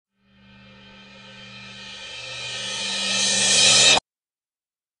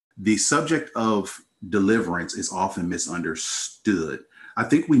The subject of deliverance is often misunderstood. I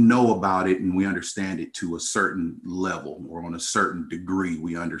think we know about it and we understand it to a certain level or on a certain degree.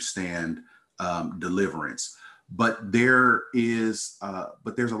 We understand deliverance, but there's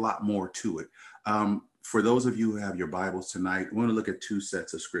a lot more to it. For those of you who have your Bibles tonight, we're going to look at two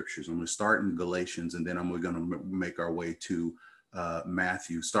sets of scriptures. I'm going to start in Galatians, and then we're going to make our way to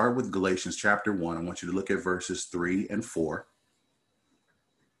Matthew. Start with Galatians chapter 1. I want you to look at verses 3 and 4.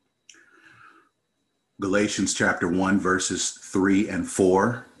 Galatians chapter 1, verses 3 and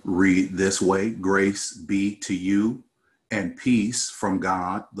 4 read this way: Grace be to you and peace from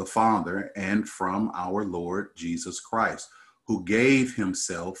God the Father and from our Lord Jesus Christ, who gave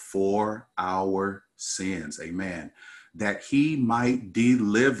himself for our sins, amen, that he might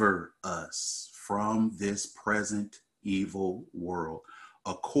deliver us from this present evil world,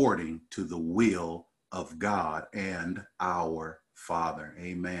 according to the will of God and our Father,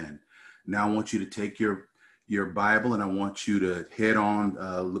 amen. Now I want you to take your Bible and I want you to head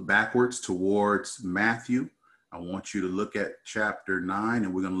on backwards towards Matthew. I want you to look at chapter 9,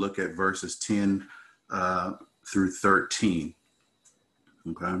 and we're going to look at verses 10 through 13.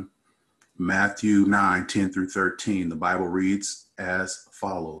 Okay. Matthew 9, 10 through 13. The Bible reads as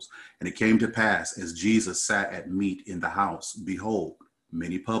follows. And it came to pass, as Jesus sat at meat in the house, behold,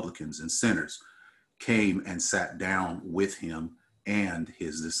 many publicans and sinners came and sat down with him and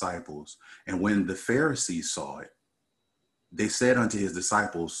his disciples. And when the Pharisees saw it, they said unto his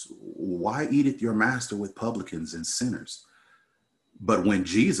disciples, why eateth your master with publicans and sinners? But when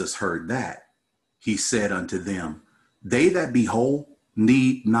Jesus heard that, he said unto them, they that be whole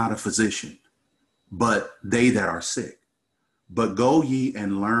need not a physician, but they that are sick. But go ye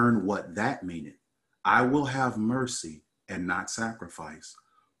and learn what that meaneth. I will have mercy and not sacrifice,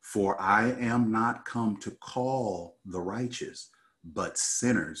 for I am not come to call the righteous, but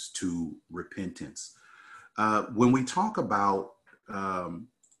sinners to repentance. When we talk about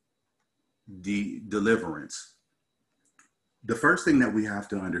the deliverance, the first thing that we have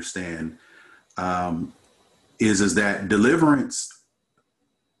to understand is that deliverance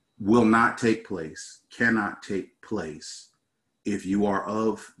will not take place, cannot take place, if you are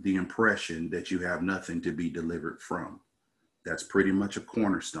of the impression that you have nothing to be delivered from. That's pretty much a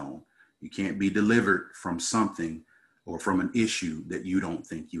cornerstone. You can't be delivered from something or from an issue that you don't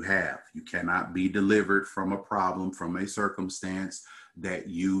think you have. You cannot be delivered from a problem, from a circumstance that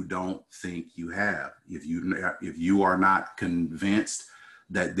you don't think you have. If you are not convinced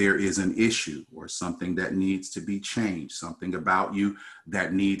that there is an issue or something that needs to be changed, something about you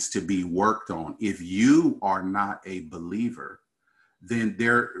that needs to be worked on, if you are not a believer, then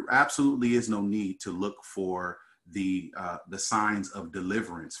there absolutely is no need to look for the signs of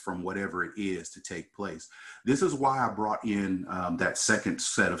deliverance from whatever it is to take place. This is why I brought in that second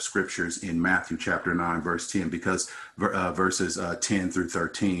set of scriptures in Matthew chapter 9, verse 10, because verses 10 through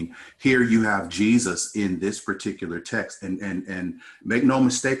 13, here you have Jesus in this particular text, and make no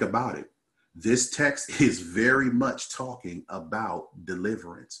mistake about it. This text is very much talking about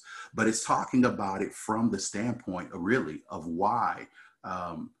deliverance, but it's talking about it from the standpoint really of why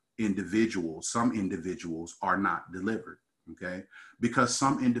some individuals are not delivered, okay? Because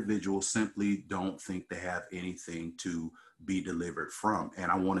some individuals simply don't think they have anything to be delivered from.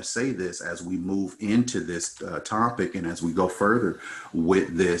 And I want to say this as we move into this topic and as we go further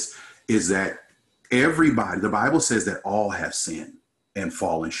with this, is that everybody, the Bible says that all have sinned and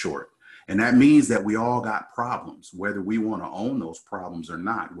fallen short. And that means that we all got problems, whether we want to own those problems or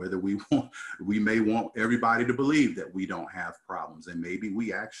not, whether we may want everybody to believe that we don't have problems. And maybe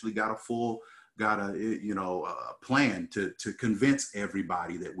we actually got a plan to convince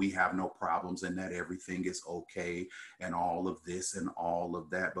everybody that we have no problems and that everything is okay and all of this and all of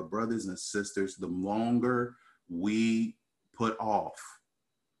that. But brothers and sisters, the longer we put off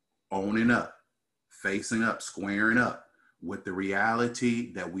owning up, facing up, squaring up with the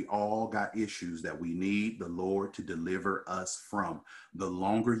reality that we all got issues that we need the Lord to deliver us from, the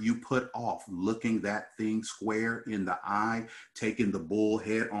longer you put off looking that thing square in the eye, taking the bull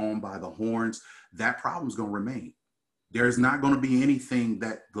head on by the horns, that problem's going to remain. There's not going to be anything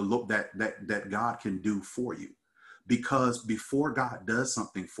that God can do for you. Because before God does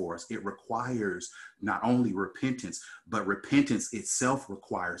something for us, it requires not only repentance, but repentance itself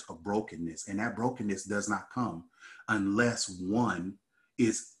requires a brokenness. And that brokenness does not come unless one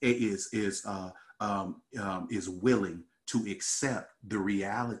is willing to accept the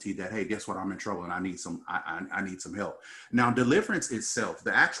reality that, hey, guess what? I'm in trouble and I need some help. Now, deliverance itself,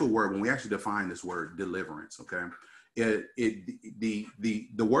 the actual word, when we actually define this word deliverance, okay, the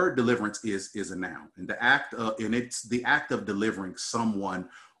word deliverance is a noun, and it's the act of delivering someone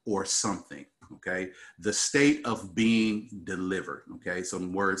or something. Okay, the state of being delivered. Okay,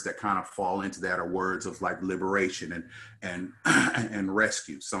 some words that kind of fall into that are words of like liberation and and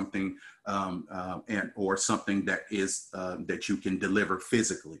rescue, something and or something that is that you can deliver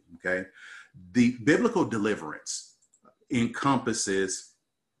physically. Okay, the biblical deliverance encompasses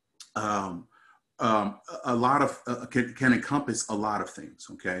a lot of can encompass a lot of things.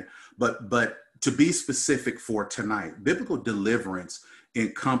 Okay, but to be specific for tonight, biblical deliverance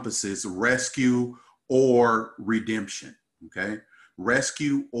encompasses rescue or redemption. Okay,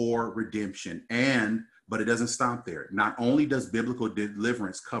 rescue or redemption, and but it doesn't stop there. Not only does biblical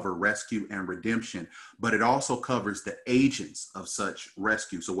deliverance cover rescue and redemption, but it also covers the agents of such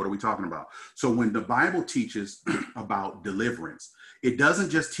rescue. So what are we talking about? So when the Bible teaches about deliverance, it doesn't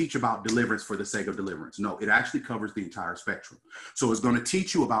just teach about deliverance for the sake of deliverance. No, it actually covers the entire spectrum. So it's going to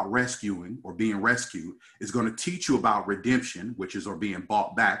teach you about rescuing or being rescued. It's going to teach you about redemption, which is or being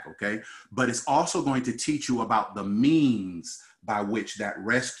bought back. Okay. But it's also going to teach you about the means by which that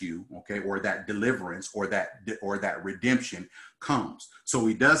rescue, okay, or that deliverance or that redemption comes. So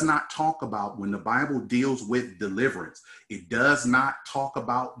he does not talk about, when the Bible deals with deliverance, it does not talk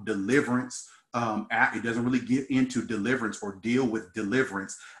about deliverance. It doesn't really get into deliverance or deal with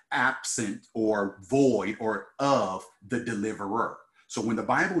deliverance absent or void or of the deliverer. So when the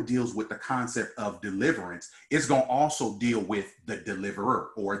Bible deals with the concept of deliverance, it's going to also deal with the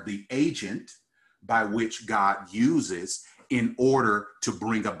deliverer or the agent by which God uses in order to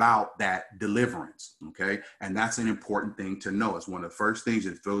bring about that deliverance. Okay. And that's an important thing to know. It's one of the first things.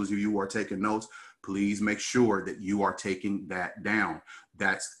 And for those of you who are taking notes, please make sure that you are taking that down.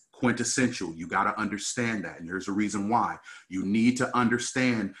 That's quintessential. You got to understand that. And there's a reason why. You need to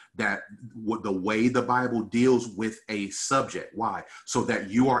understand that the way the Bible deals with a subject. Why? So that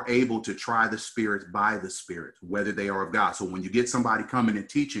you are able to try the spirits by the Spirit, whether they are of God. So when you get somebody coming and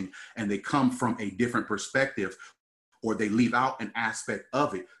teaching and they come from a different perspective, or they leave out an aspect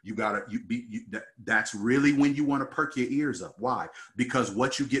of it, that's really when you want to perk your ears up. Why? Because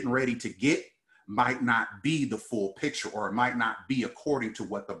what you're getting ready to get might not be the full picture, or it might not be according to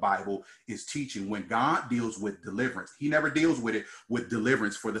what the Bible is teaching. When God deals with deliverance, he never deals with it with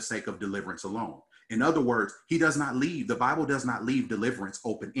deliverance for the sake of deliverance alone. In other words, the Bible does not leave deliverance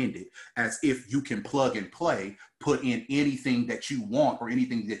open-ended, as if you can plug and play, put in anything that you want or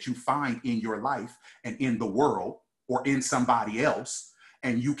anything that you find in your life and in the world or in somebody else,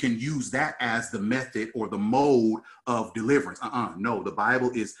 and you can use that as the method or the mode of deliverance. No, the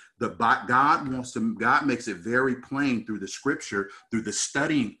Bible is God makes it very plain through the scripture, through the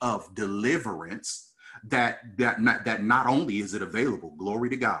studying of deliverance, that not only is it available, glory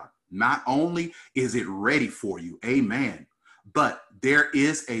to God, not only is it ready for you, amen, but there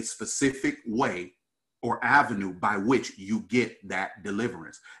is a specific way or avenue by which you get that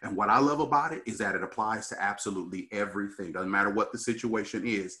deliverance. And what I love about it is that it applies to absolutely everything. Doesn't matter what the situation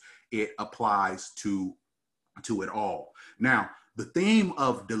is, it applies to it all. Now, the theme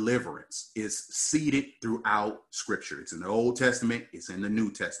of deliverance is seeded throughout Scripture. It's in the Old Testament, it's in the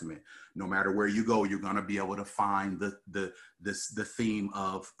New Testament. No matter where you go, you're going to be able to find the theme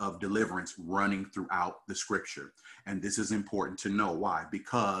of deliverance running throughout the Scripture. And this is important to know. Why?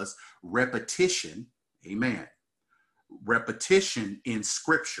 Because repetition, amen, repetition in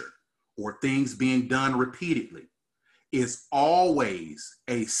Scripture, or things being done repeatedly, is always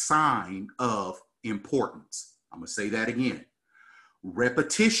a sign of importance. I'm going to say that again.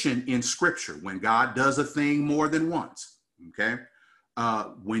 Repetition in Scripture, when God does a thing more than once, okay?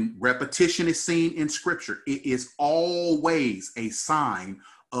 When repetition is seen in Scripture, it is always a sign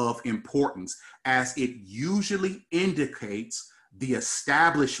of importance, as it usually indicates the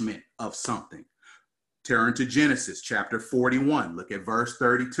establishment of something. Turn to Genesis chapter 41. Look at verse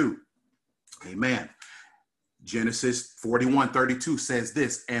 32. Amen. Genesis 41:32 says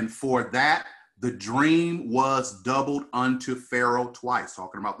this, and for that the dream was doubled unto Pharaoh twice.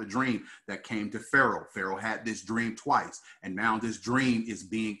 Talking about the dream that came to Pharaoh. Pharaoh had this dream twice, and now this dream is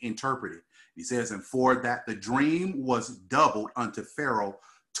being interpreted. He says, and for that the dream was doubled unto Pharaoh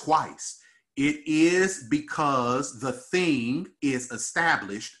twice. It is because the thing is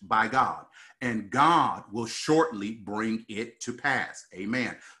established by God, and God will shortly bring it to pass.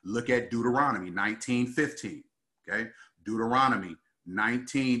 Amen. Look at Deuteronomy 19:15. Okay, Deuteronomy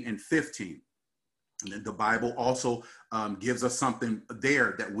 19:15. And the Bible also gives us something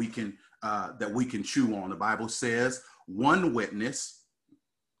there that we can chew on. The Bible says, one witness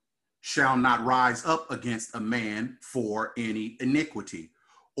shall not rise up against a man for any iniquity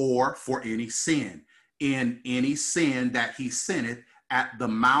or for any sin. In any sin that he sinneth, at the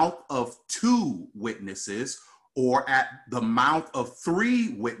mouth of two witnesses or at the mouth of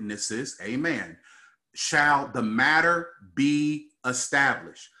 3 witnesses, amen, shall the matter be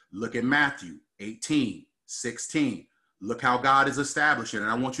established. Look at Matthew 18:16. Look how God is establishing. And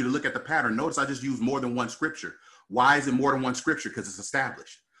I want you to look at the pattern. Notice I just used more than one scripture. Why is it more than one scripture? Because it's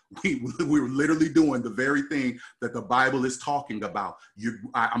established. We're literally doing the very thing that the Bible is talking about.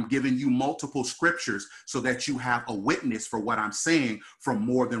 I'm giving you multiple scriptures so that you have a witness for what I'm saying from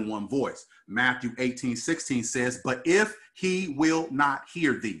more than one voice. Matthew 18:16 says, but if he will not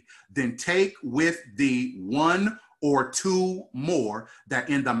hear thee, then take with thee 1 or 2 more, that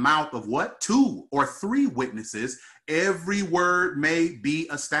in the mouth of what? 2 or 3 witnesses, every word may be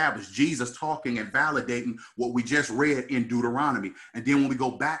established. Jesus talking and validating what we just read in Deuteronomy. And then when we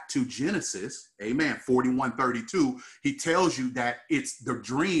go back to Genesis, amen, 41:32, he tells you that the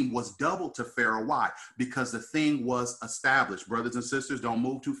dream was double to Pharaoh. Why? Because the thing was established. Brothers and sisters, don't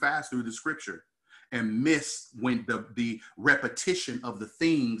move too fast through the scripture and miss when the repetition of the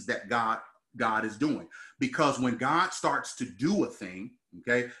things that God is doing. Because when God starts to do a thing,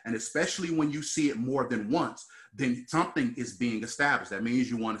 okay, and especially when you see it more than once, then something is being established. That means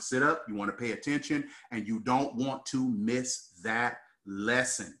you want to sit up, you want to pay attention, and you don't want to miss that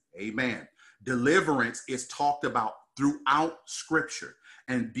lesson. Amen. Deliverance is talked about throughout scripture.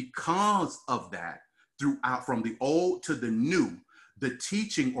 And because of that, throughout from the old to the new, the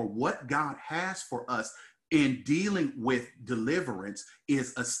teaching or what God has for us in dealing with deliverance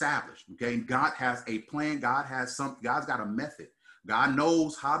is established. Okay. God has a plan. God's got a method. God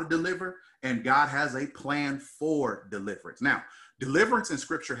knows how to deliver, and God has a plan for deliverance. Now, deliverance in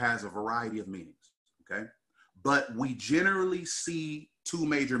scripture has a variety of meanings. Okay. But we generally see 2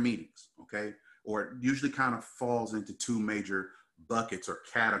 major meanings. Okay. Or it usually kind of falls into 2 major buckets or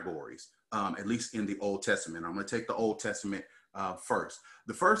categories, at least in the Old Testament. I'm going to take the Old Testament first.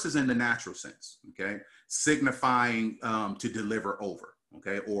 The first is in the natural sense, okay, signifying to deliver over,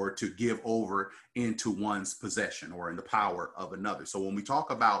 okay, or to give over into one's possession or in the power of another. So when we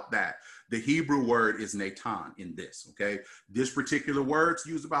talk about that, the Hebrew word is natan in this, okay. This particular word's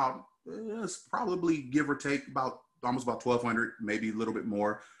used about, it's probably give or take almost about 1,200, maybe a little bit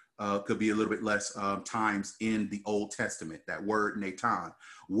more. Could be a little bit less times in the Old Testament, that word natan,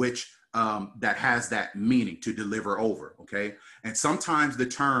 which that has that meaning to deliver over, okay? And sometimes the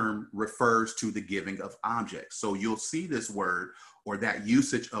term refers to the giving of objects. So you'll see this word or that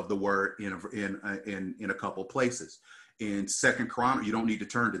usage of the word in a couple places. In Second Chronicles, you don't need to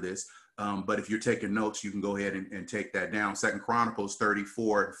turn to this, but if you're taking notes, you can go ahead and take that down. Second Chronicles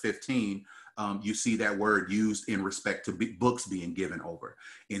 34:15. You see that word used in respect to books being given over.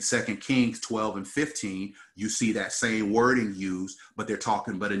 In 2 Kings 12:15, you see that same wording used, but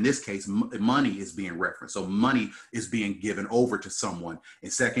in this case, money is being referenced. So money is being given over to someone. In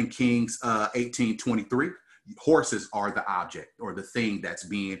 2 Kings 18:23, horses are the object or the thing that's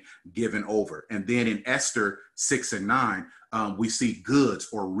being given over. And then in Esther 6:9, we see goods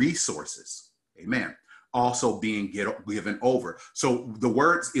or resources. Amen. Also being given over. So the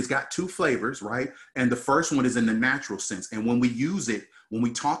words, it's got 2 flavors, right? And the first one is in the natural sense. And when we use it, when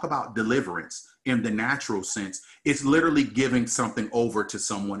we talk about deliverance in the natural sense, it's literally giving something over to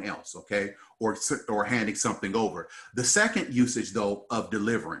someone else, okay? Or handing something over. The second usage, though, of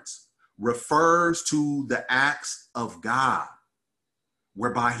deliverance refers to the acts of God,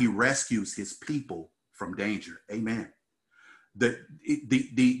 whereby he rescues his people from danger. Amen. There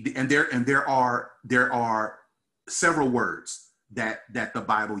are several words that the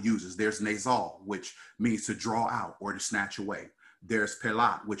Bible uses. There's nazal, which means to draw out or to snatch away. There's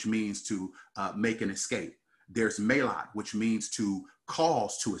pelat, which means to make an escape. There's melat, which means to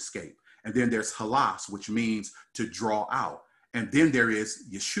cause to escape. And then there's halas, which means to draw out. And then there is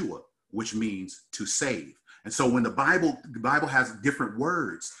Yeshua, which means to save. And so when the Bible has different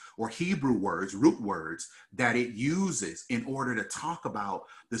words or Hebrew words, root words that it uses in order to talk about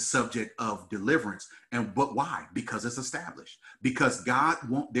the subject of deliverance. But why? Because it's established. Because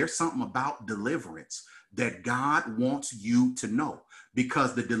there's something about deliverance that God wants you to know.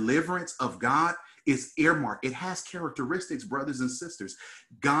 Because the deliverance of God is earmarked. It has characteristics, brothers and sisters.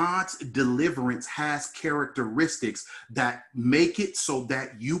 God's deliverance has characteristics that make it so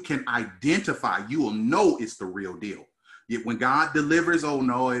that you can identify, you will know it's the real deal. Yet when God delivers, oh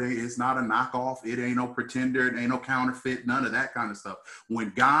no, it's not a knockoff. It ain't no pretender. It ain't no counterfeit, none of that kind of stuff.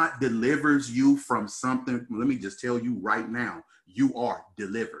 When God delivers you from something, let me just tell you right now, you are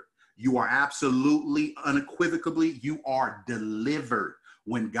delivered. You are absolutely, unequivocally, you are delivered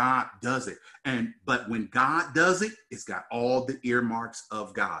when God does it. But when God does it, it's got all the earmarks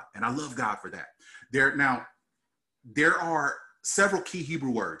of God. And I love God for that. There are several key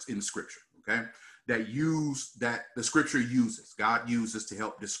Hebrew words in the scripture, okay? that the scripture uses, God uses to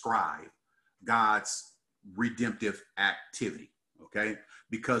help describe God's redemptive activity. Okay.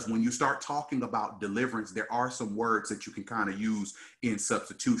 Because when you start talking about deliverance, there are some words that you can kind of use in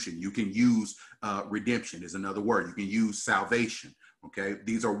substitution. You can use redemption is another word. You can use salvation. Okay.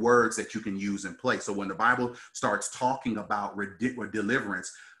 These are words that you can use in place. So when the Bible starts talking about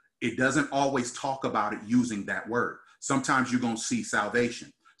deliverance, it doesn't always talk about it using that word. Sometimes you're going to see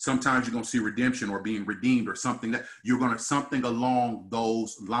salvation. Sometimes you're going to see redemption or being redeemed or something that you're going to something along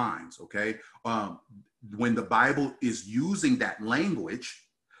those lines. Okay. When the Bible is using that language,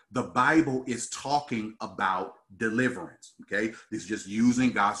 the Bible is talking about deliverance. Okay.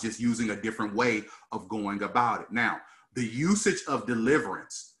 God's just using a different way of going about it. Now, the usage of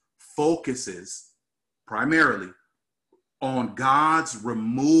deliverance focuses primarily on God's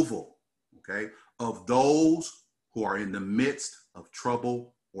removal, okay, of those who are in the midst of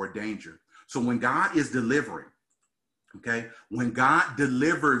trouble or danger. So when God is delivering, okay, when God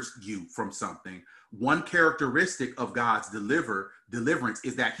delivers you from something, one characteristic of God's deliverance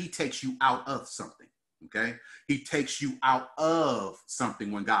is that he takes you out of something. Okay. He takes you out of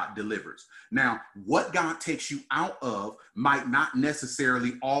something when God delivers. Now, what God takes you out of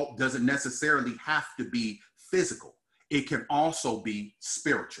doesn't necessarily have to be physical. It can also be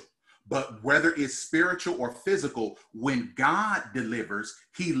spiritual. But whether it's spiritual or physical, when God delivers,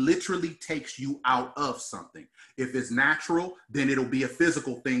 he literally takes you out of something. If it's natural, then it'll be a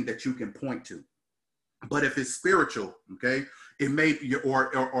physical thing that you can point to. But if it's spiritual, okay, it may be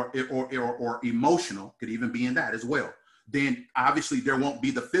or emotional, could even be in that as well. Then obviously there won't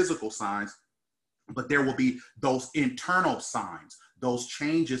be the physical signs, but there will be those internal signs, those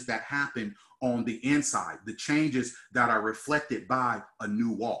changes that happen on the inside, the changes that are reflected by a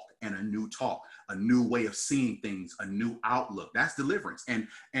new walk and a new talk, a new way of seeing things, a new outlook. That's deliverance. And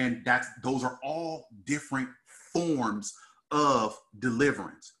those are all different forms of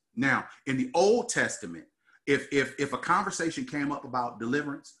deliverance. Now, in the Old Testament, if a conversation came up about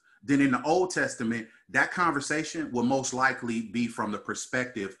deliverance, then in the Old Testament, that conversation will most likely be from the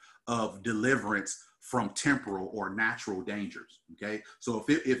perspective of deliverance from temporal or natural dangers. Okay, so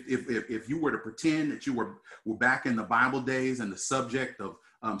if you were to pretend that you were back in the Bible days and the subject of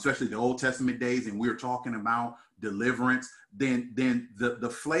especially the Old Testament days, and we were talking about deliverance, then the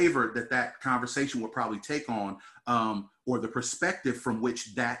flavor that conversation would probably take on, or the perspective from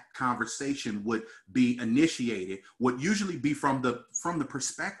which that conversation would be initiated, would usually be from the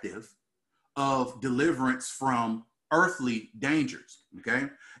perspective of deliverance from earthly dangers. Okay,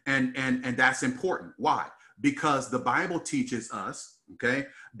 and that's important. Why? Because the Bible teaches us, okay,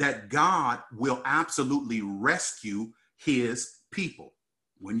 that God will absolutely rescue his people.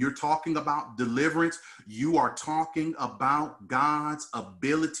 When you're talking about deliverance, you are talking about God's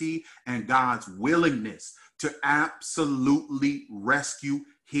ability and God's willingness to absolutely rescue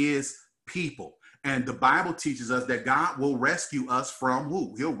his people. And the Bible teaches us that God will rescue us from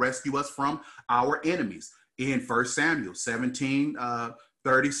who? He'll rescue us from our enemies. In 1 Samuel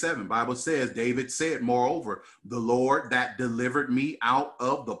 17:37, Bible says, David said, moreover, the Lord that delivered me out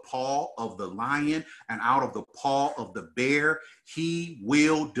of the paw of the lion and out of the paw of the bear, he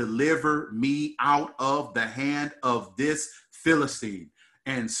will deliver me out of the hand of this Philistine.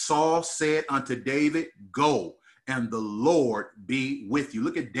 And Saul said unto David, go, and the Lord be with you.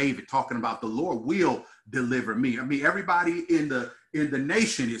 Look at David talking about the Lord will deliver me. I mean, everybody in the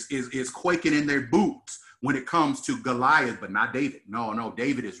nation is quaking in their boots when it comes to Goliath, but not David. No,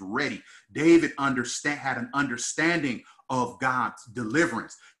 David is ready. David had an understanding of God's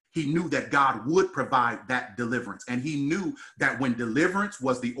deliverance. He knew that God would provide that deliverance. And he knew that when deliverance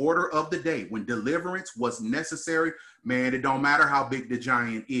was the order of the day, when deliverance was necessary, man, it don't matter how big the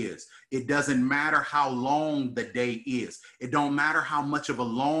giant is. It doesn't matter how long the day is. It don't matter how much of a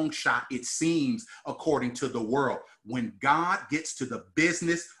long shot it seems according to the world. When God gets to the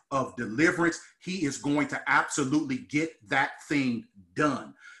business of deliverance, he is going to absolutely get that thing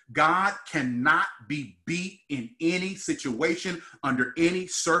done. God cannot be beat in any situation, under any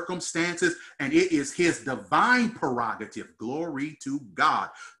circumstances, and it is his divine prerogative, glory to God,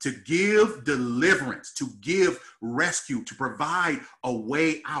 to give deliverance, to give rescue, to provide a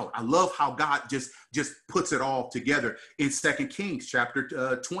way out. I love how God just puts it all together in 2 Kings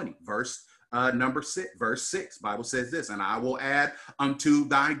chapter 20, verse 6. Bible says this, and I will add unto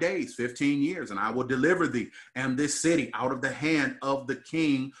thy days 15 years, and I will deliver thee and this city out of the hand of the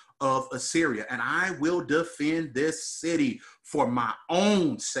king of Assyria, and I will defend this city for my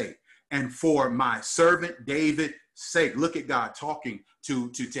own sake and for my servant David's sake. Look at God talking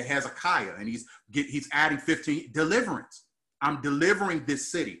to Hezekiah, and he's adding 15 deliverance. I'm delivering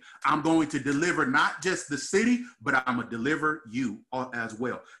this city. I'm going to deliver not just the city, but I'm going to deliver you as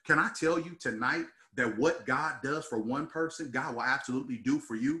well. Can I tell you tonight that what God does for one person, God will absolutely do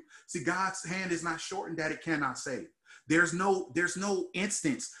for you? See, God's hand is not shortened that it cannot save. There's no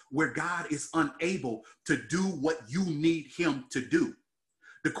instance where God is unable to do what you need him to do.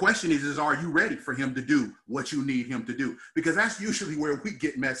 The question is are you ready for him to do what you need him to do? Because that's usually where we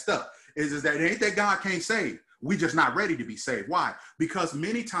get messed up, is that it ain't that God can't save. We just not ready to be saved. Why? Because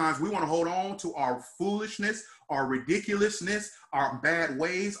many times we want to hold on to our foolishness, our ridiculousness, our bad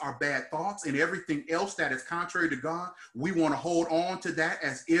ways, our bad thoughts, and everything else that is contrary to God. We want to hold on to that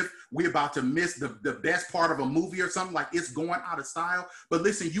as if we're about to miss the best part of a movie or something, like it's going out of style. But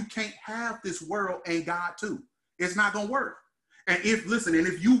listen, you can't have this world and God too. It's not going to work. And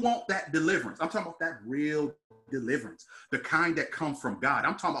if you want that deliverance, I'm talking about that real deliverance, the kind that comes from God.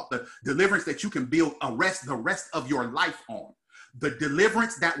 I'm talking about the deliverance that you can build the rest of your life on. The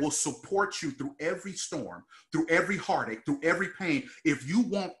deliverance that will support you through every storm, through every heartache, through every pain. If you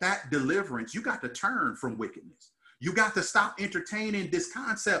want that deliverance, you got to turn from wickedness. You got to stop entertaining this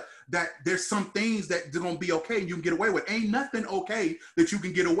concept that there's some things that are going to be okay and you can get away with. Ain't nothing okay that you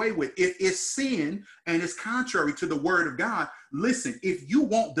can get away with. If it's sin and it's contrary to the word of God, listen, if you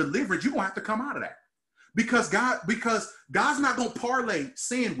want deliverance, you're going to have to come out of that. Because God's not going to parlay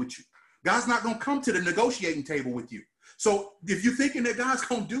sin with you. God's not going to come to the negotiating table with you. So if you're thinking that God's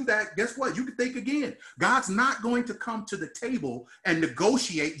going to do that, guess what? You can think again. God's not going to come to the table and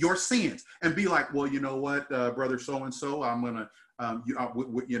negotiate your sins and be like, well, you know what, brother so-and-so, I'm going to,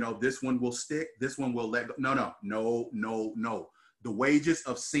 this one will stick. This one will let go. No. The wages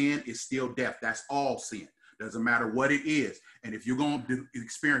of sin is still death. That's all sin. Doesn't matter what it is. And if you're going to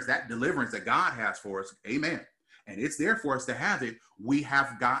experience that deliverance that God has for us, amen. And it's there for us to have it. We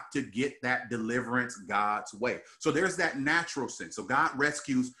have got to get that deliverance God's way. So there's that natural sense. So God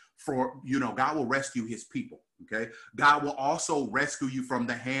rescues God will rescue his people. Okay. God will also rescue you from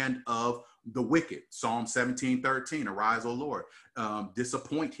the hand of the wicked. Psalm 17:13, arise, O Lord,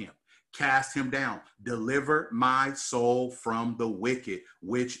 disappoint him, cast him down, deliver my soul from the wicked,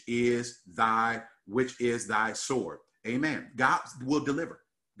 which is thy sword. Amen. God will deliver.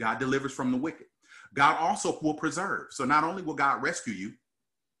 God delivers from the wicked. God also will preserve. So not only will God rescue you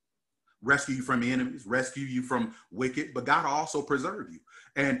from enemies, rescue you from wicked, but God will also preserve you.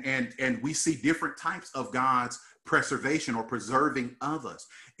 And we see different types of God's preservation or preserving of us.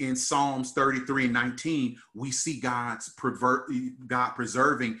 In Psalms 33:19, we see God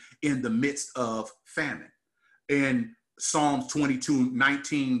preserving in the midst of famine. In Psalms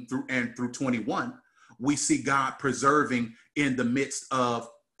 22:19 through 21, we see God preserving in the midst of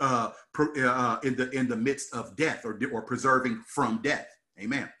in the midst of death or preserving from death.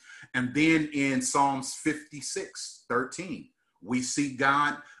 Amen. And then in Psalms 56:13, we see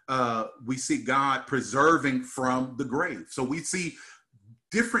God preserving from the grave. So we see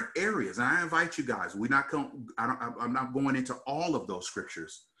different areas. And I invite you guys, I'm not going into all of those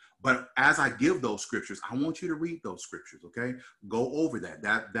scriptures, but as I give those scriptures, I want you to read those scriptures, okay? Go over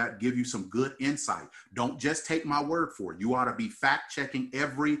that give you some good insight. Don't just take my word for it. You ought to be fact checking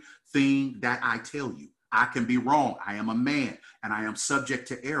everything that I tell you. I can be wrong. I am a man and I am subject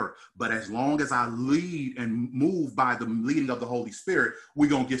to error. But as long as I lead and move by the leading of the Holy Spirit, we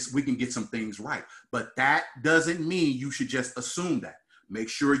can get some things right. But that doesn't mean you should just assume that. Make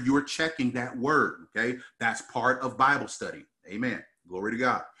sure you're checking that word, okay? That's part of Bible study. Amen. Glory to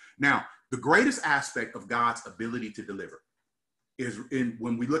God. Now, the greatest aspect of God's ability to deliver is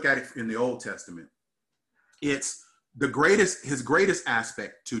when we look at it in the Old Testament, it's his greatest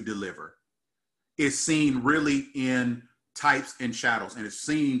aspect to deliver is seen really in types and shadows, and it's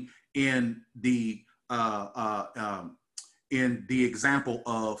seen in the example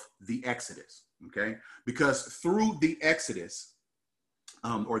of the Exodus, okay? Because through the Exodus,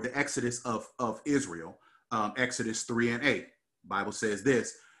 or the Exodus of Israel, Exodus 3:8, Bible says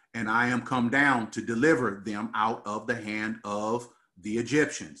this, and I am come down to deliver them out of the hand of the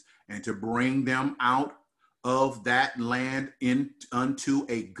Egyptians and to bring them out of that land unto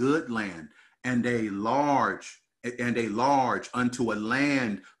a good land and a large unto a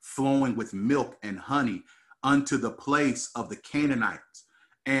land flowing with milk and honey, unto the place of the Canaanites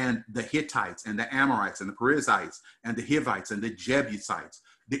and the Hittites and the Amorites and the Perizzites and the Hivites and the Jebusites,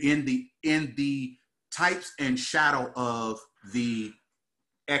 in the types and shadow of the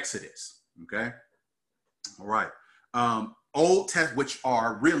Exodus. Okay. All right. Which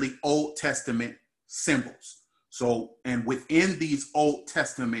are really Old Testament symbols. So, and within these Old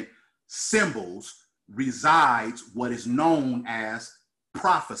Testament symbols resides what is known as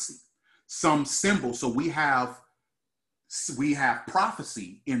prophecy. Some symbols. So we have we have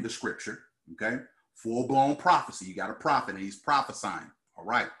prophecy in the scripture, okay? Full-blown prophecy. You got a prophet and he's prophesying, all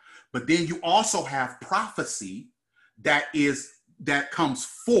right? But then you also have prophecy that comes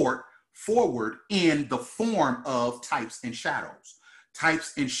forward in the form of types and shadows.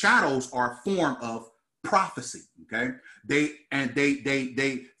 Types and shadows are a form of prophecy, okay? They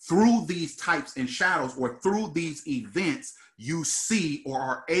through these types and shadows, or through these events, you see or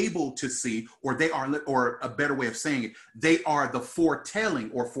are able to see, or a better way of saying it, they are the foretelling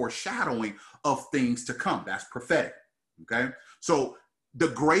or foreshadowing of things to come. That's prophetic, okay? So the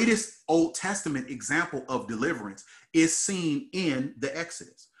greatest Old Testament example of deliverance is seen in the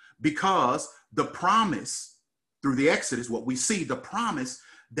Exodus, because the promise through the Exodus, what we see, the promise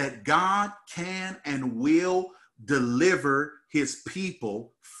that God can and will deliver his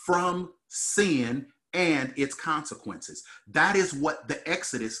people from sin and its consequences. That is what the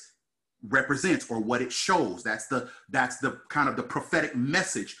Exodus represents, or what it shows. That's the kind of the prophetic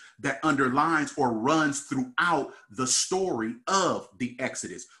message that underlines or runs throughout the story of the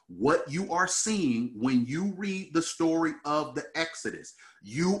Exodus. What you are seeing when you read the story of the Exodus,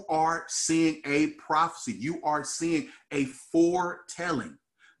 you are seeing a prophecy. You are seeing a foretelling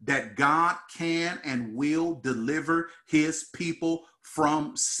that God can and will deliver his people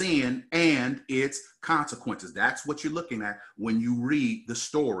from sin and its consequences. That's what you're looking at when you read the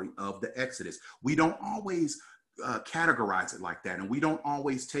story of the Exodus. We don't always categorize it like that, and we don't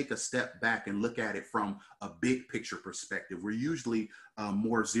always take a step back and look at it from a big picture perspective. We're usually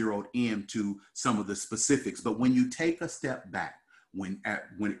more zeroed in to some of the specifics. But when you take a step back, when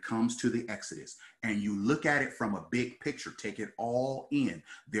it comes to the Exodus, and you look at it from a big picture, take it all in,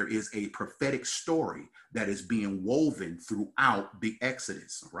 there is a prophetic story that is being woven throughout the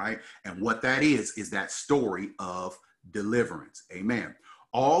Exodus, right? And what that is that story of deliverance. Amen.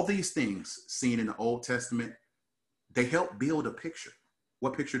 All these things seen in the Old Testament, they help build a picture.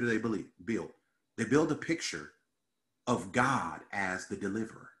 What picture do they build? They build a picture of God as the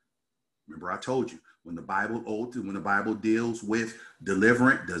deliverer. Remember, I told you, when the Bible deals with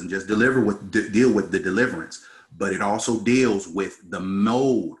deliverance, doesn't just deal with the deliverance, but it also deals with the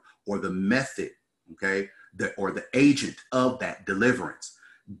mode or the method, okay, or the agent of that deliverance.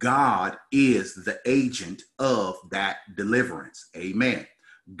 God is the agent of that deliverance. Amen.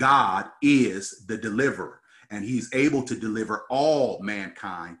 God is the deliverer, and he's able to deliver all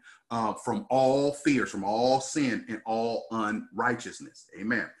mankind from all fears, from all sin and all unrighteousness.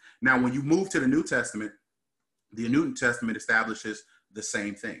 Amen. Now, when you move to the New Testament establishes the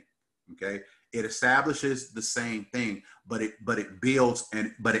same thing. Okay, it establishes the same thing, but it builds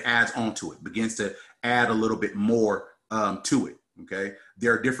but it adds on to it, begins to add a little bit more to it. Okay,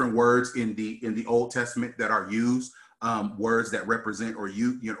 there are different words in the Old Testament that are used, words that represent or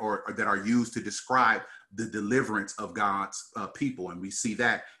that are used to describe the deliverance of God's people, and we see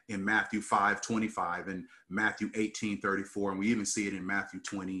that in Matthew 5:25 and Matthew 18:34, and we even see it in Matthew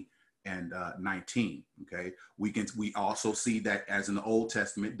 20 and 19. Okay, we also see that, as in the Old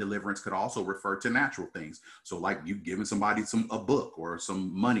Testament, deliverance could also refer to natural things. So, like you giving somebody a book or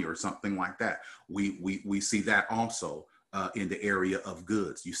some money or something like that. We see that also in the area of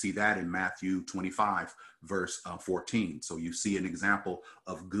goods. You see that in Matthew 25, verse 14. So you see an example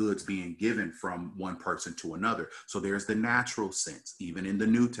of goods being given from one person to another. So there's the natural sense, even in the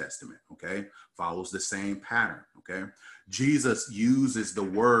New Testament, okay? Follows the same pattern, okay? Jesus uses this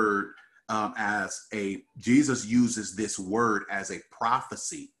word as a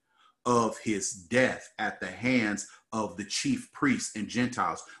prophecy of his death at the hands of the chief priests and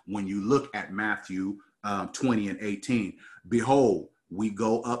Gentiles. When you look at Matthew 20 and 18, behold, we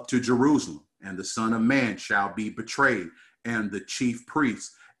go up to Jerusalem, and the Son of Man shall be betrayed, and the chief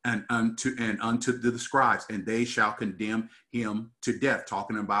priests and unto the scribes, and they shall condemn him to death.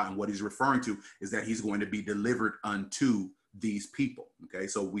 Talking about, and what he's referring to is that he's going to be delivered unto these people. Okay,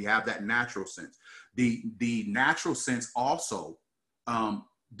 so we have that natural sense. The natural sense also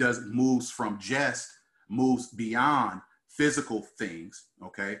moves beyond physical things,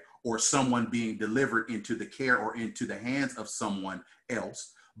 okay, or someone being delivered into the care or into the hands of someone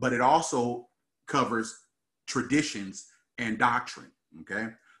else, but it also covers traditions and doctrine,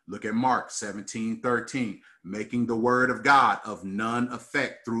 okay? Look at Mark 17:13, making the word of God of none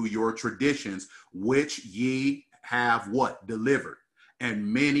effect through your traditions, which ye have what? Delivered. And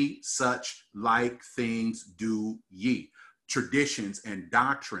many such like things do ye. traditions and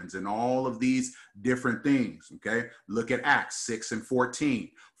doctrines and all of these different things. Okay, look at Acts 6:14.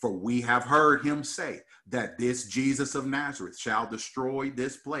 For we have heard him say that this Jesus of Nazareth shall destroy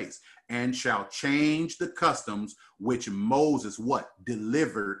this place and shall change the customs which Moses what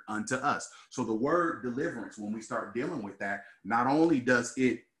delivered unto us. So the word deliverance, when we start dealing with that, not only does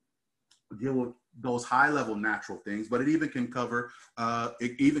it deal with those high level natural things, but it even can cover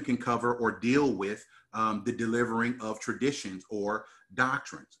or deal with the delivering of traditions or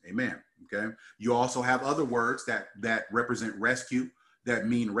doctrines. Amen. Okay. You also have other words that represent rescue, that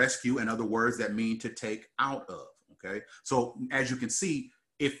mean rescue, and other words that mean to take out of. Okay. So as you can see,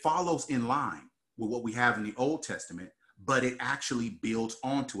 it follows in line with what we have in the Old Testament, but it actually builds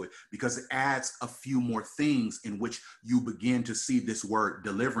onto it because it adds a few more things in which you begin to see this word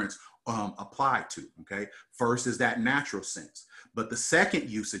deliverance applied to. Okay. First is that natural sense, but the second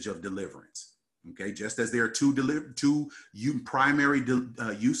usage of deliverance. Okay. Just as there are two primary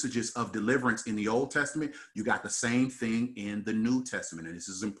usages of deliverance in the Old Testament, you got the same thing in the New Testament. And this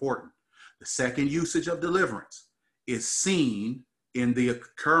is important. The second usage of deliverance is seen in the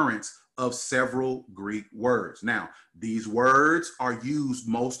occurrence of several Greek words. Now, these words are used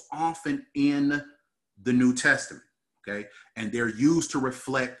most often in the New Testament. Okay. And they're used to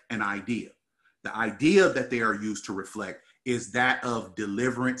reflect an idea. The idea that they are used to reflect is that of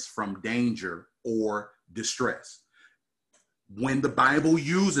deliverance from danger or distress. When the Bible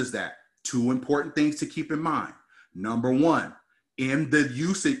uses that, two important things to keep in mind. Number one, in the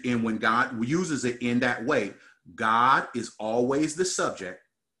usage, and when God uses it in that way, God is always the subject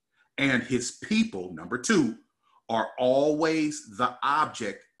and his people, number two, are always the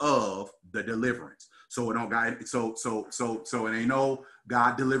object of the deliverance. So it don't God, so it ain't no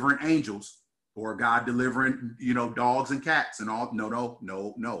God delivering angels or God delivering, dogs and cats and all.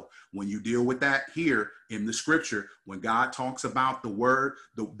 No. When you deal with that here in the scripture, when God talks about the word,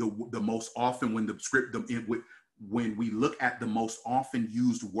 the most often when the script, when we look at the most often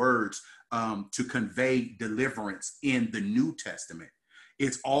used words to convey deliverance in the New Testament,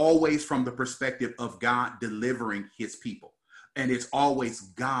 it's always from the perspective of God delivering his people. And it's always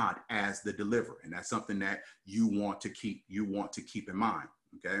God as the deliverer. And that's something that you want to keep in mind.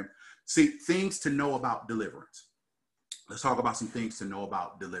 Okay. See, things to know about deliverance. Let's talk about some things to know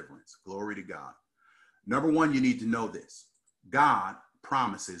about deliverance. Glory to God. Number one, you need to know this. God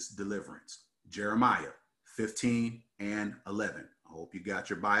promises deliverance. Jeremiah 15:11. I hope you got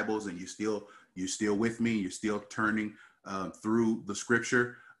your Bibles and you're still with me. You're still turning through the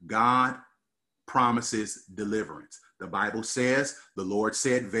scripture. God promises deliverance. The Bible says, the Lord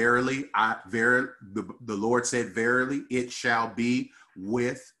said, verily, the Lord said, verily, it shall be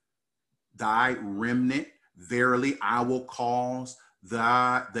with thy remnant. Verily, I will cause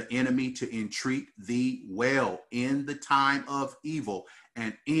the enemy to entreat thee well in the time of evil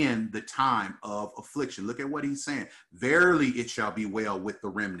and in the time of affliction. Look at what he's saying. Verily, it shall be well with the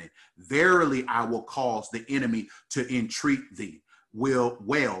remnant. Verily, I will cause the enemy to entreat thee well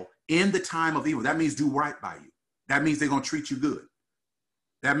in the time of evil. That means do right by you. That means they're going to treat you good.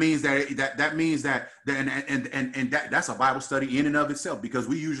 That means that's a Bible study in and of itself, because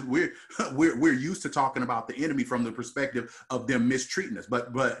we're used to talking about the enemy from the perspective of them mistreating us.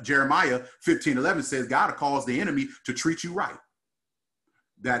 But Jeremiah 15:11 says God will cause the enemy to treat you right.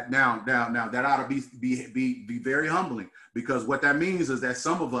 That now that ought to be very humbling, because what that means is that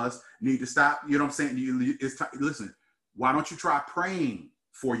some of us need to stop. You know what I'm saying? Listen, why don't you try praying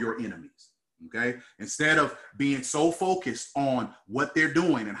for your enemies? Okay. Instead of being so focused on what they're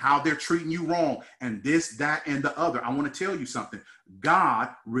doing and how they're treating you wrong and this, that, and the other, I want to tell you something.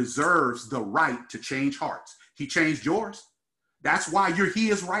 God reserves the right to change hearts. He changed yours. That's why you're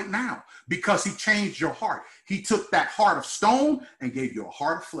his right now, because he changed your heart. He took that heart of stone and gave you a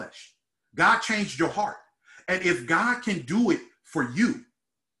heart of flesh. God changed your heart. And if God can do it for you,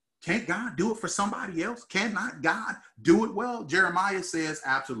 can't God do it for somebody else? Cannot God do it? Well, Jeremiah says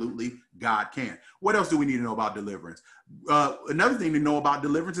absolutely God can. What else do we need to know about deliverance? Another thing to know about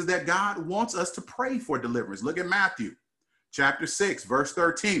deliverance is that God wants us to pray for deliverance. Look at Matthew chapter 6, verse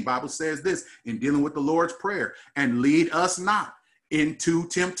 13. Bible says this in dealing with the Lord's Prayer: and lead us not into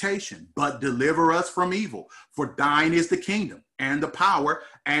temptation, but deliver us from evil. For thine is the kingdom and the power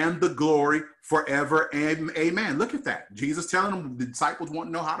and the glory forever and amen. Look at that. Jesus telling them, the disciples want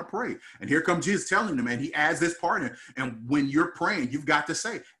to know how to pray. And here comes Jesus telling them, and he adds this part in. And when you're praying, you've got to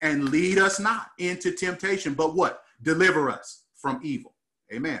say, and lead us not into temptation, but what? Deliver us from evil.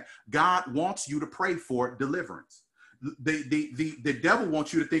 Amen. God wants you to pray for deliverance. The devil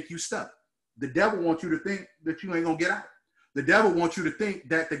wants you to think you stuck. The devil wants you to think that you ain't going to get out. The devil wants you to think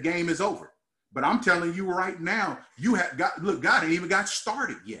that the game is over. But I'm telling you right now, you have got, look, God ain't even got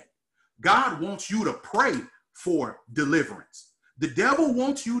started yet. God wants you to pray for deliverance. The devil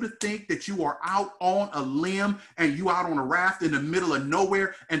wants you to think that you are out on a limb and you out on a raft in the middle of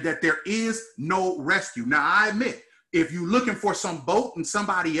nowhere and that there is no rescue. Now, I admit, if you're looking for some boat and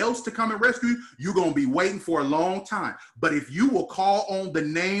somebody else to come and rescue you, you're going to be waiting for a long time. But if you will call on the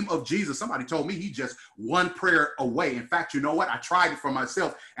name of Jesus, somebody told me he just one prayer away. In fact, you know what? I tried it for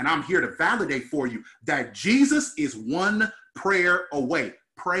myself, and I'm here to validate for you that Jesus is one prayer away.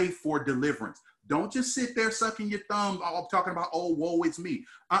 Pray for deliverance. Don't just sit there sucking your thumb, all talking about, oh, woe, it's me.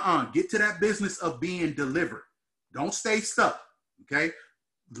 Get to that business of being delivered. Don't stay stuck, okay?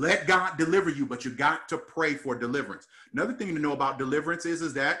 Let God deliver you, but you got to pray for deliverance. Another thing to know about deliverance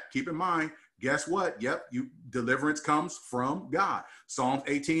is that, keep in mind, guess what? Yep, deliverance comes from God. Psalms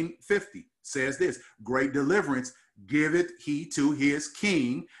 18:50 says this, great deliverance giveth he to his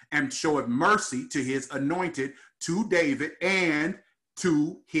king, and showeth mercy to his anointed, to David, and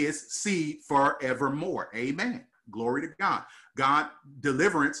to his seed forevermore. Amen. Glory to God.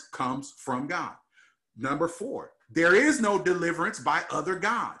 Deliverance comes from God. Number 4, there is no deliverance by other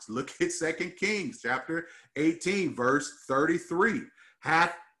gods. Look at 2 Kings chapter 18, verse 33.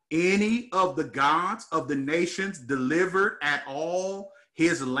 Hath any of the gods of the nations delivered at all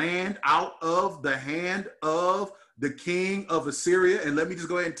his land out of the hand of the king of Assyria? And let me just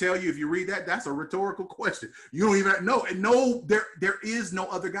go ahead and tell you, if you read that, that's a rhetorical question. You don't even know. And no, there is no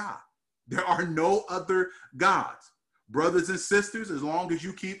other God. There are no other gods. Brothers and sisters, as long as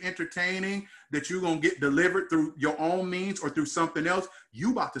you keep entertaining that you're going to get delivered through your own means or through something else,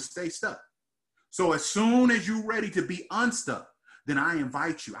 you about to stay stuck. So as soon as you're ready to be unstuck, then I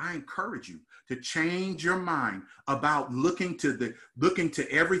invite you, I encourage you to change your mind about looking to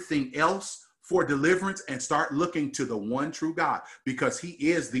everything else for deliverance and start looking to the one true God, because he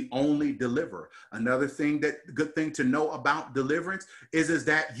is the only deliverer. Another good thing to know about deliverance is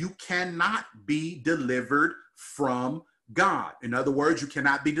that you cannot be delivered from God. In other words, you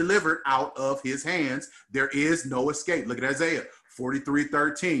cannot be delivered out of his hands. There is no escape. Look at Isaiah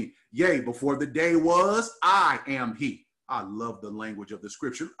 43:13. Yea, before the day was, I am he. I love the language of the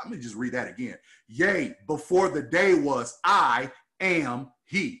scripture. Let me just read that again. Yea, before the day was, I am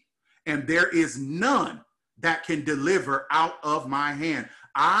he. And there is none that can deliver out of my hand.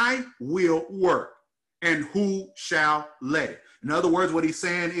 I will work, and who shall let it? In other words, what he's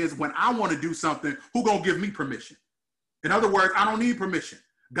saying is, when I want to do something, who gonna give me permission? In other words, I don't need permission.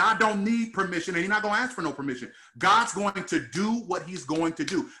 God don't need permission, and he's not going to ask for no permission. God's going to do what he's going to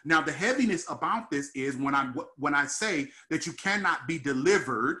do. Now, the heaviness about this is when I say that you cannot be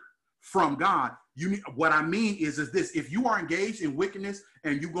delivered from God, what I mean is this: if you are engaged in wickedness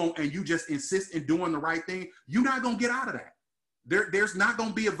and you just insist in doing the right thing, you're not going to get out of that. There's not going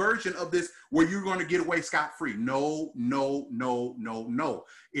to be a version of this where you're going to get away scot-free. No, no, no, no, no.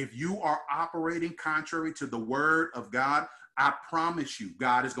 If you are operating contrary to the word of God, I promise you,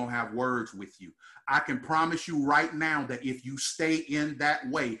 God is going to have words with you. I can promise you right now that if you stay in that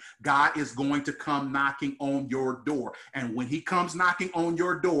way, God is going to come knocking on your door. And when he comes knocking on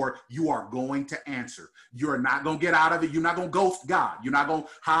your door, you are going to answer. You're not going to get out of it. You're not going to ghost God. You're not going to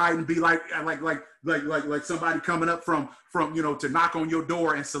hide and be like somebody coming up from to knock on your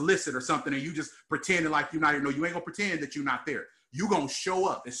door and solicit or something, and you just pretending like you're not. You ain't gonna pretend that you're not there. You're going to show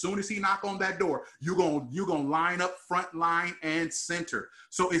up. As soon as he knock on that door, you're going to line up front, line, and center.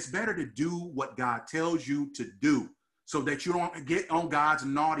 So it's better to do what God tells you to do so that you don't get on God's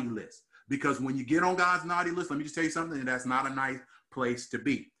naughty list. Because when you get on God's naughty list, let me just tell you something, that's not a nice place to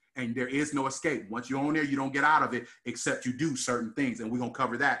be. And there is no escape. Once you're on there, you don't get out of it except you do certain things. And we're going to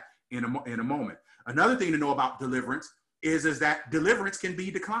cover that in a moment. Another thing to know about deliverance is that deliverance can be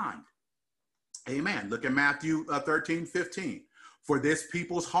declined. Amen. Look at Matthew 13:15. For this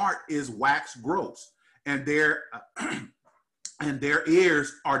people's heart is wax gross, and their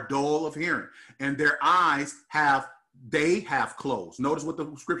ears are dull of hearing, and their eyes have closed. Notice what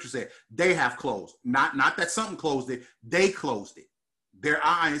the scripture said. They have closed. Not that something closed it. They closed it. Their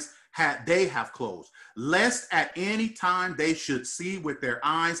eyes they have closed, lest at any time they should see with their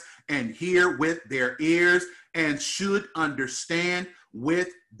eyes and hear with their ears and should understand with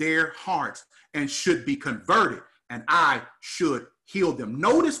their hearts and should be converted, and I should heal them.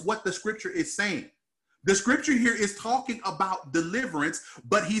 Notice what the scripture is saying. The scripture here is talking about deliverance,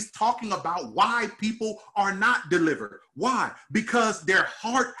 but he's talking about why people are not delivered. Why? Because their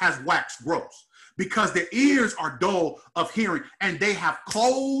heart has waxed gross, because their ears are dull of hearing, and they have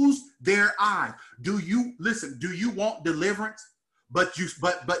closed their eyes. Do you want deliverance? but you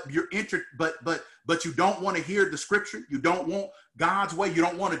don't want to hear the scripture. You don't want God's way. You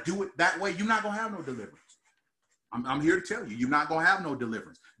don't want to do it that way. You're not going to have no deliverance. I'm here to tell you, you're not going to have no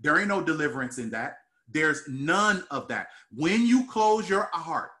deliverance. There ain't no deliverance in that. There's none of that. When you close your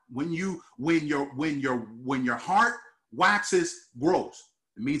heart, when your heart waxes, grows,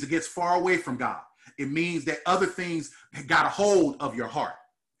 it means it gets far away from God. It means that other things got a hold of your heart.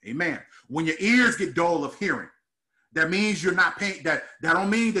 Amen. When your ears get dull of hearing, that means you're not paying. That don't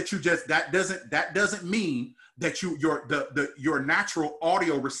mean that you just, that doesn't mean that your natural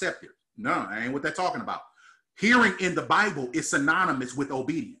audio receptor. No, that ain't what they're talking about. Hearing in the Bible is synonymous with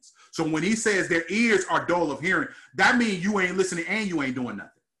obedience. So when he says their ears are dull of hearing, that means you ain't listening and you ain't doing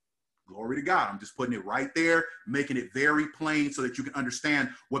nothing. Glory to God. I'm just putting it right there, making it very plain so that you can understand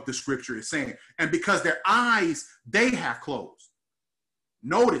what the scripture is saying. And because their eyes, they have closed.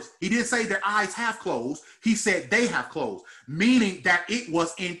 Notice, he didn't say their eyes have closed. He said they have closed, meaning that it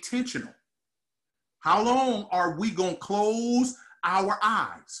was intentional. How long are we going to close our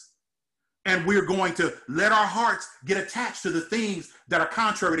eyes? And we're going to let our hearts get attached to the things that are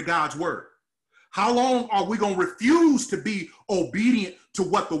contrary to God's word. How long are we going to refuse to be obedient to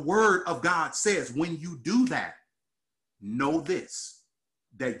what the word of God says? When you do that, know this,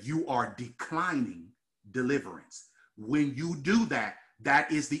 that you are declining deliverance. When you do that,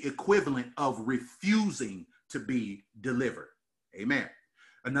 that is the equivalent of refusing to be delivered. Amen.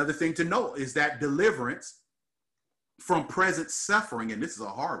 Another thing to know is that deliverance from present suffering, and this is a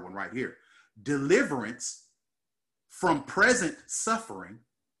hard one right here, deliverance from present suffering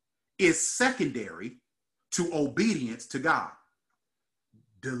is secondary to obedience to God.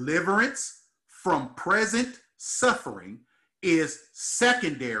 Deliverance from present suffering is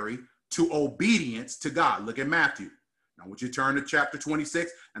secondary to obedience to God. Look at Matthew. I want you to turn to chapter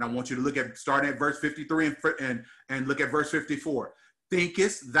 26, and I want you to look at, starting at verse 53 and look at verse 54.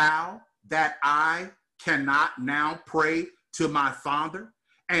 Thinkest thou that I cannot now pray to my Father,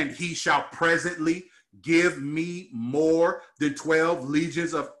 and he shall presently give me more than 12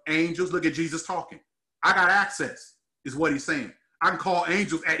 legions of angels? Look at Jesus talking. I got access, is what he's saying. I can call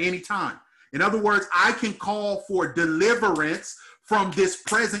angels at any time. In other words, I can call for deliverance from this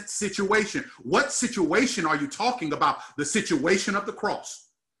present situation. What situation are you talking about? The situation of the cross.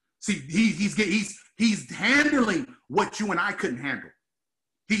 See, he's handling what you and I couldn't handle.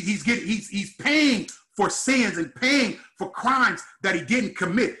 He's paying for sins and paying for crimes that he didn't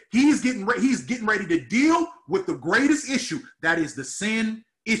commit. He's getting ready to deal with the greatest issue, that is the sin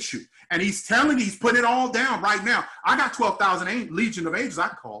issue. And he's putting it all down right now. I got 12,000 legion of angels I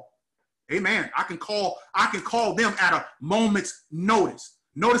can call. Amen. I can call them at a moment's notice.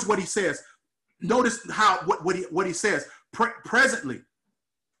 Notice what he says. Notice what he says. Presently,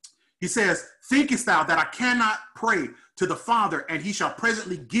 he says, thinkest thou that I cannot pray to the Father, and he shall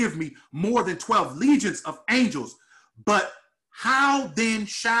presently give me more than 12 legions of angels? But how then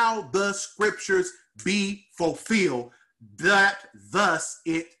shall the scriptures be fulfilled, that thus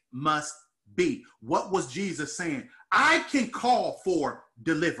it must be? What was Jesus saying? I can call for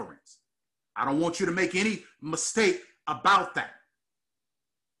deliverance. I don't want you to make any mistake about that.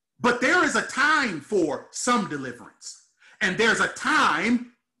 But there is a time for some deliverance. And there's a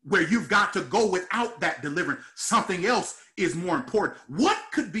time where you've got to go without that deliverance. Something else is more important. What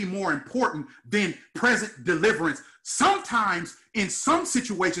could be more important than present deliverance? Sometimes, in some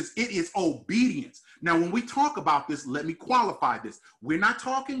situations, it is obedience. Now, when we talk about this, let me qualify this. We're not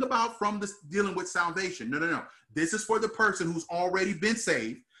talking about from this dealing with salvation. No. This is for the person who's already been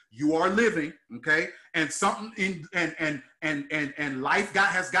saved. You are living, okay, and something and life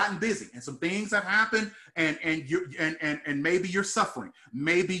has gotten busy, and some things have happened, and maybe you're suffering,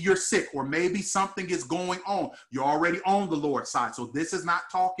 maybe you're sick, or maybe something is going on. You're already on the Lord's side. So this is not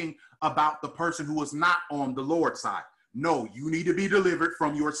talking about the person who is not on the Lord's side. No, you need to be delivered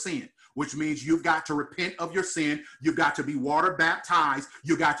from your sin, which means you've got to repent of your sin. You've got to be water baptized.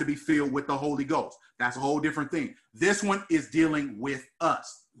 You got to be filled with the Holy Ghost. That's a whole different thing. This one is dealing with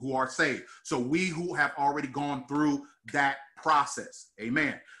us who are saved. So we who have already gone through that process.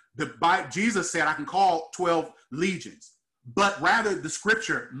 Amen. Jesus said, I can call 12 legions, but rather the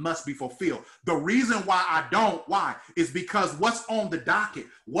scripture must be fulfilled. The reason why why is because what's on the docket,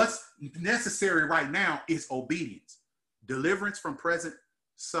 what's necessary right now is obedience. Deliverance from present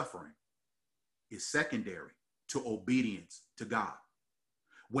suffering is secondary to obedience to God.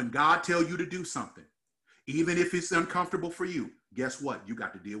 When God tells you to do something, even if it's uncomfortable for you, guess what? You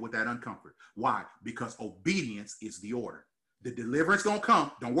got to deal with that uncomfort. Why? Because obedience is the order. The deliverance gonna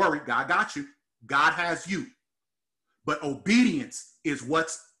come. Don't worry, God got you. God has you. But obedience is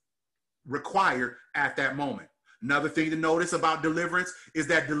what's required at that moment. Another thing to notice about deliverance is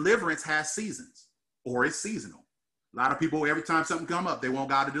that deliverance has seasons, or it's seasonal. A lot of people, every time something come up, they want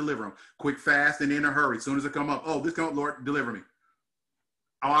God to deliver them. Quick, fast, and in a hurry. As soon as it come up, oh, this come up, Lord, deliver me.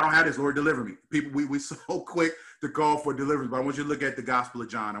 Oh, I don't have this, Lord, deliver me. People, we so quick to call for deliverance, but I want you to look at the Gospel of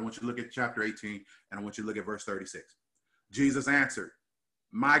John. I want you to look at chapter 18, and I want you to look at verse 36. Jesus answered,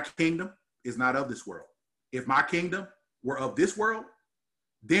 my kingdom is not of this world. If my kingdom were of this world,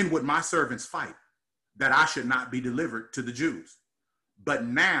 then would my servants fight, that I should not be delivered to the Jews. But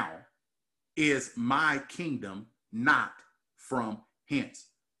now is my kingdom not from hence.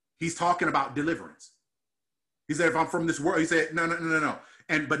 He's talking about deliverance. He said, if I'm from this world, he said, no.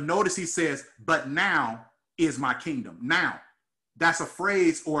 But notice he says, but now is my kingdom. Now, that's a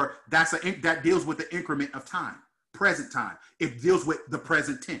phrase, or that deals with the increment of time, present time. It deals with the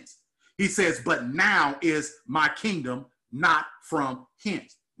present tense. He says, but now is my kingdom not from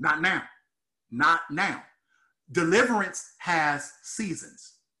hence. Not now. Not now. Deliverance has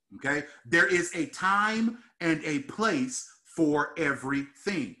seasons. Okay. There is a time and a place for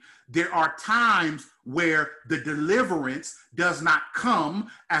everything. There are times where the deliverance does not come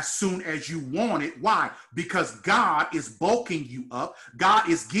as soon as you want it. Why? Because God is bulking you up. God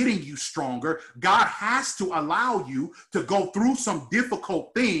is getting you stronger. God has to allow you to go through some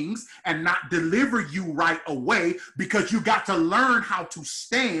difficult things and not deliver you right away, because you got to learn how to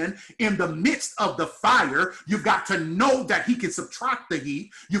stand in the midst of the fire. You've got to know that he can subtract the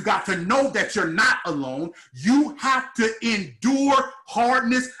heat. You've got to know that you're not alone. You have to endure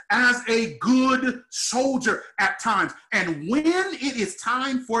hardness as a good soldier at times. And when it is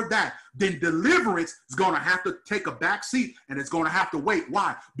time for that, then deliverance is going to have to take a back seat, and it's going to have to wait.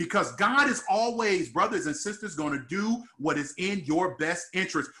 Why? Because God is always, brothers and sisters, going to do what is in your best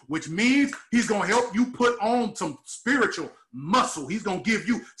interest, which means he's going to help you put on some spiritual muscle. He's going to give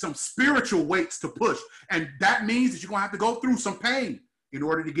you some spiritual weights to push. And that means that you're going to have to go through some pain in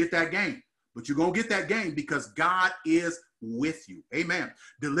order to get that gain. But you're going to get that gain because God is with you. Amen.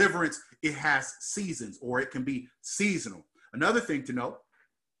 Deliverance, it has seasons, or it can be seasonal. Another thing to note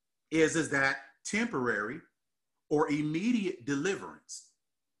is that temporary or immediate deliverance.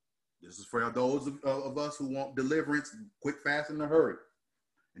 This is for those of us who want deliverance quick, fast, in a hurry,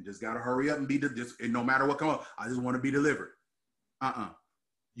 and just got to hurry up and be and no matter what comes up, I just want to be delivered.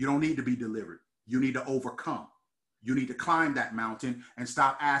 You don't need to be delivered. You need to overcome. You need to climb that mountain and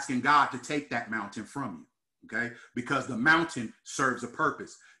stop asking God to take that mountain from you. Okay? Because the mountain serves a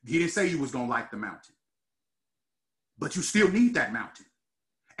purpose. He didn't say you was going to like the mountain, but you still need that mountain.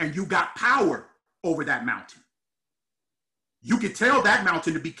 And you got power over that mountain. You can tell that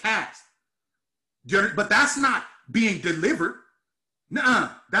mountain to be cast. But that's not being delivered. Nuh-uh.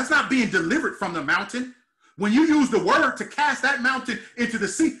 That's not being delivered from the mountain. When you use the word to cast that mountain into the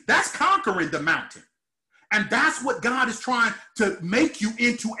sea, that's conquering the mountain. And that's what God is trying to make you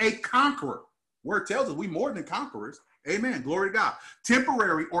into, a conqueror. Word tells us we more than conquerors. Amen. Glory to God.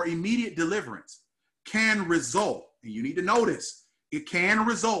 Temporary or immediate deliverance can result, and you need to notice, it can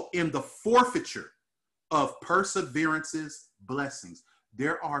result in the forfeiture of perseverance's blessings.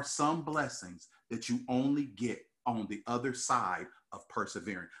 There are some blessings that you only get on the other side of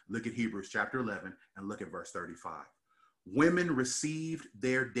persevering. Look at Hebrews chapter 11 and look at verse 35. Women received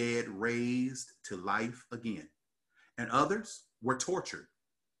their dead raised to life again, and others were tortured.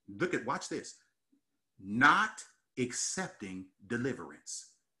 Watch this. Not accepting deliverance.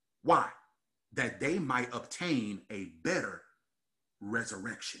 Why? That they might obtain a better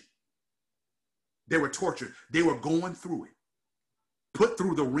resurrection. They were tortured. They were going through it, put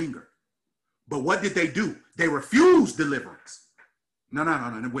through the ringer. But what did they do? They refused deliverance. No.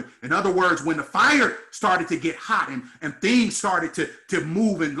 In other words, when the fire started to get hot and things started to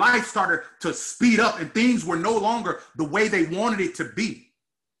move and life started to speed up and things were no longer the way they wanted it to be,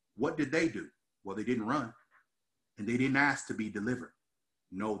 what did they do? Well, they didn't run, and they didn't ask to be delivered.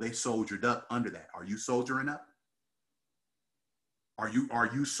 No, they soldiered up under that. Are you soldiering up? Are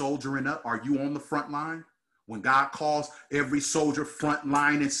you soldiering up? Are you on the front line? When God calls every soldier front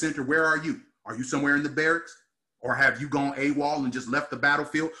line and center, where are you? Are you somewhere in the barracks? Or have you gone AWOL and just left the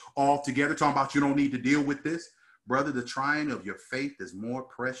battlefield altogether, talking about you don't need to deal with this? Brother, the trying of your faith is more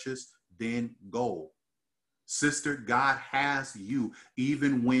precious than gold. Sister, God has you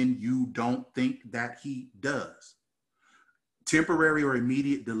even when you don't think that he does. Temporary or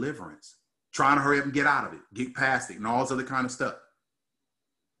immediate deliverance, trying to hurry up and get out of it, get past it, and all this other kind of stuff.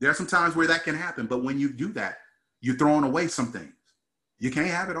 There are some times where that can happen, but when you do that, you're throwing away some things. You can't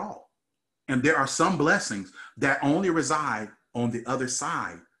have it all. And there are some blessings that only reside on the other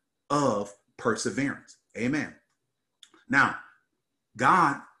side of perseverance. Amen. Now,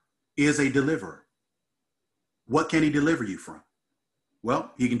 God is a deliverer. What can he deliver you from?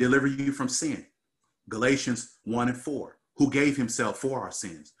 Well, he can deliver you from sin. Galatians 1:4, who gave himself for our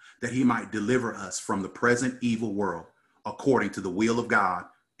sins, that he might deliver us from the present evil world, according to the will of God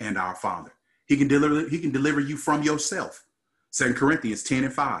and our Father. He can deliver you from yourself. 2 Corinthians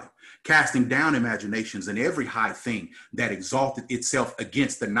 10:5, casting down imaginations and every high thing that exalted itself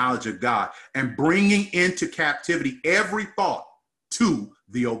against the knowledge of God, and bringing into captivity every thought to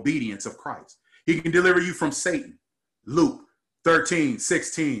the obedience of Christ. He can deliver you from Satan. Luke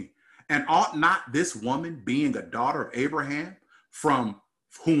 13:16, and ought not this woman, being a daughter of Abraham, from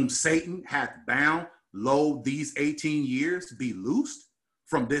whom Satan hath bound, lo, these 18 years, be loosed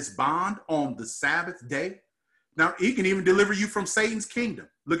from this bond on the Sabbath day? Now, he can even deliver you from Satan's kingdom.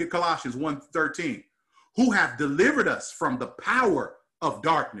 Look at Colossians 1:13, who have delivered us from the power of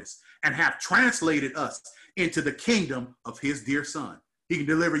darkness and have translated us into the kingdom of his dear son. He can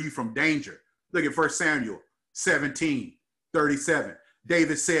deliver you from danger. Look at 1 Samuel 17:37.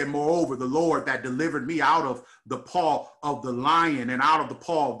 David said, moreover, the Lord that delivered me out of the paw of the lion and out of the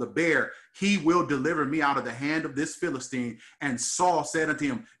paw of the bear, he will deliver me out of the hand of this Philistine. And Saul said unto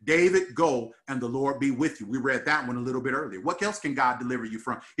him, David, go, and the Lord be with you. We read that one a little bit earlier. What else can God deliver you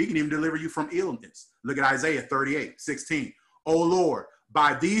from? He can even deliver you from illness. Look at Isaiah 38:16. O Lord,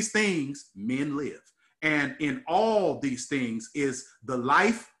 by these things men live, and in all these things is the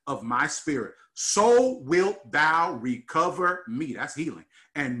life of my spirit. So wilt thou recover me, that's healing,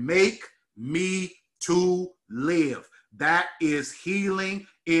 and make me to live. That is healing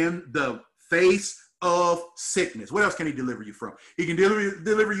in the face of sickness. What else can he deliver you from? He can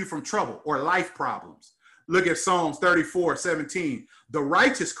deliver you from trouble or life problems. Look at Psalms 34:17. The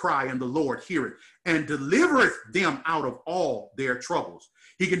righteous cry, and the Lord heareth, and delivereth them out of all their troubles.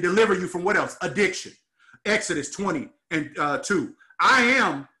 He can deliver you from what else? Addiction. Exodus 20:2. I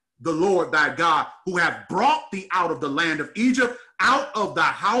am the Lord thy God, who have brought thee out of the land of Egypt, out of the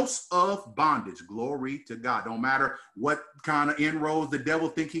house of bondage. Glory to God. Don't matter what kind of inroads the devil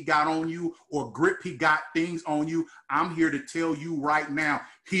think he got on you or grip he got things on you. I'm here to tell you right now,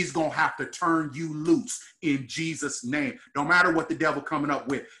 he's going to have to turn you loose in Jesus' name. Don't matter what the devil coming up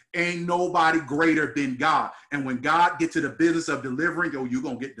with. Ain't nobody greater than God. And when God gets to the business of delivering, oh, you're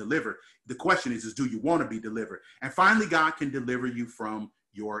going to get delivered. The question is do you want to be delivered? And finally, God can deliver you from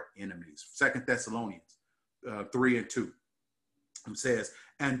your enemies. 2 Thessalonians 3:2 says,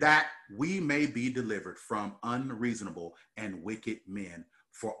 and that we may be delivered from unreasonable and wicked men,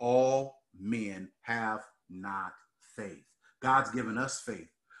 for all men have not faith. God's given us faith,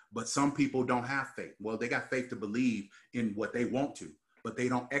 but some people don't have faith. Well, they got faith to believe in what they want to, but they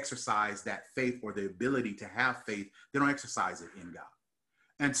don't exercise that faith or the ability to have faith. They don't exercise it in God.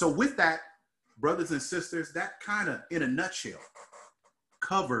 And so with that, brothers and sisters, that kind of in a nutshell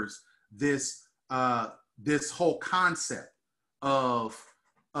covers this this whole concept of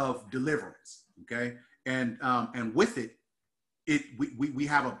deliverance. Okay, and with it,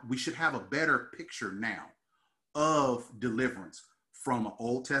 we should have a better picture now of deliverance from an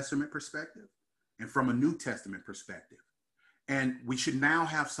Old Testament perspective and from a New Testament perspective, and we should now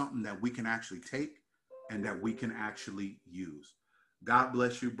have something that we can actually take and that we can actually use. God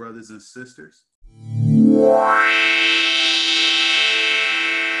bless you, brothers and sisters.